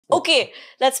Okay,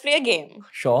 let's play a game.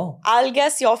 Sure. I'll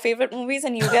guess your favorite movies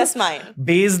and you guess mine.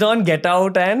 Based on Get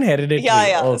Out and Hereditary.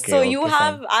 Yeah. Okay, So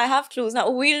fine. I have clues. Now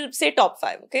we'll say top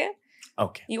 5, okay?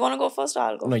 Okay. You want to go first or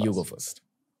I'll go No, first? you go first.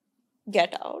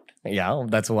 Get Out. Yeah,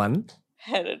 that's one.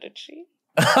 Hereditary.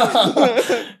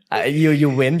 You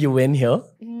win here.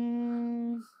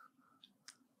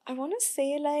 I want to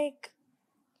say like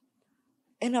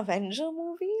an Avenger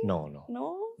movie?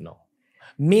 No.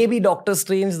 Maybe Doctor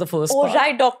Strange, the first part. Oh,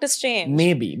 right, Doctor Strange.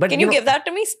 Maybe. But Can you give that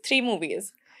to me? 3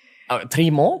 movies. 3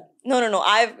 more? No.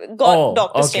 I've got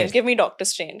Doctor Strange. Give me Doctor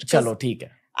Strange. Chalo, theek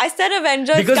hai. I said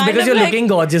Avengers because you're looking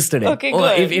gorgeous today. Okay,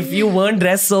 good. If you weren't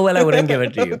dressed so well, I wouldn't give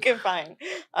it to you. Okay, fine.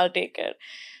 I'll take it.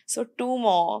 So 2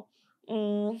 more.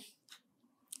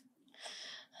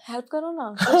 Help karo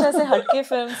na. Kuch aise hatke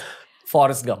films.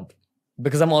 Forrest Gump.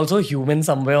 Because I'm also human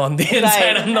somewhere on the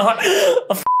inside. I'm not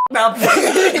a up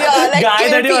guy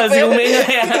that you're assuming I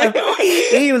am.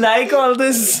 Hey, you like all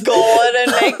this gore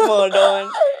and like murder.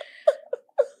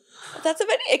 That's a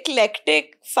very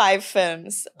eclectic 5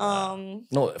 films.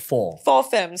 No, 4. 4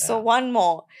 films. Yeah. So 1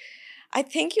 more. I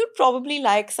think you'd probably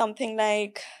like something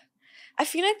like... I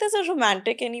feel like there's a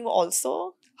romantic in you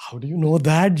also. How do you know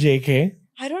that, JK?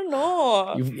 I don't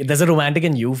know. There's a romantic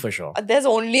in you for sure. There's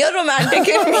only a romantic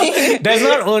in me. There's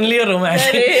not only a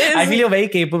romantic. There is. I feel you're very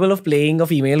capable of playing a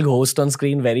female ghost on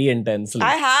screen very intensely.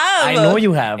 I have. I know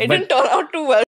you have. It didn't turn out too well.